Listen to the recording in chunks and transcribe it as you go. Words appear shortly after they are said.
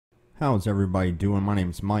How's everybody doing? My name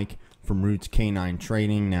is Mike from Roots Canine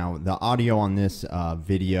Training. Now, the audio on this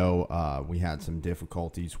video we had some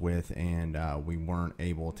difficulties with, and we weren't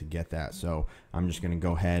able to get that. So I'm just going to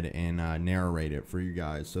go ahead and narrate it for you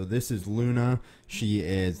guys. So this is Luna. She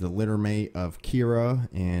is the litter mate of Kira,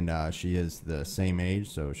 and she is the same age.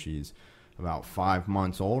 So she's about 5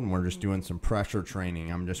 months old, and we're just doing some pressure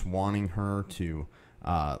training. I'm just wanting her to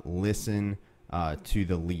listen to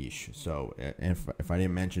the leash. So if I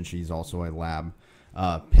didn't mention, she's also a lab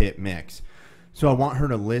pit mix. So I want her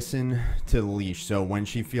to listen to the leash. So when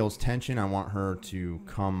she feels tension, I want her to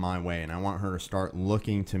come my way, and I want her to start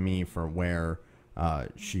looking to me for where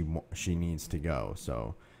she needs to go.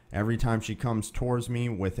 So every time she comes towards me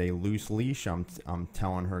with a loose leash, I'm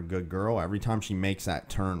telling her good girl. Every time she makes that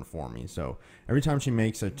turn for me. So every time she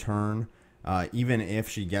makes a turn, even if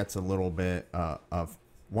she gets a little bit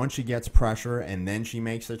once she gets pressure and then she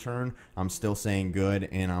makes a turn, I'm still saying good,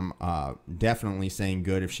 and I'm definitely saying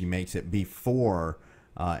good if she makes it before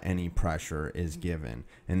any pressure is given.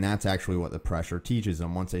 And that's actually what the pressure teaches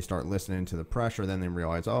them. Once they start listening to the pressure, then they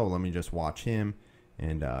realize, oh, let me just watch him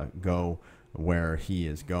and go where he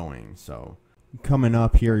is going. So coming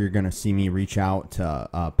up here, you're going to see me reach out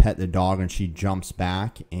to pet the dog, and she jumps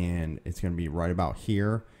back, and it's going to be right about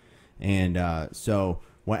here. And so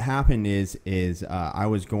what happened is I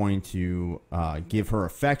was going to give her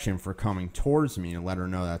affection for coming towards me to let her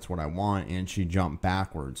know that's what I want, and she jumped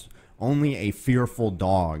backwards. Only a fearful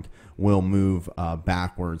dog will move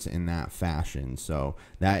backwards in that fashion. So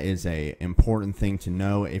that is a important thing to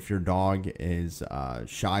know. If your dog is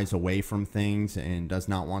shies away from things and does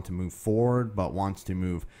not want to move forward but wants to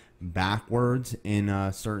move backwards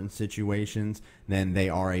in certain situations, then they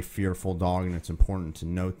are a fearful dog, and it's important to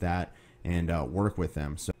note that and work with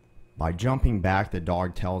them. So by jumping back, the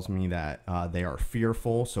dog tells me that they are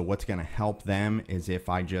fearful. So what's going to help them is if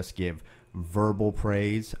I just give verbal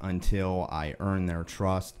praise until I earn their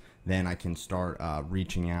trust, then I can start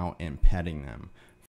reaching out and petting them.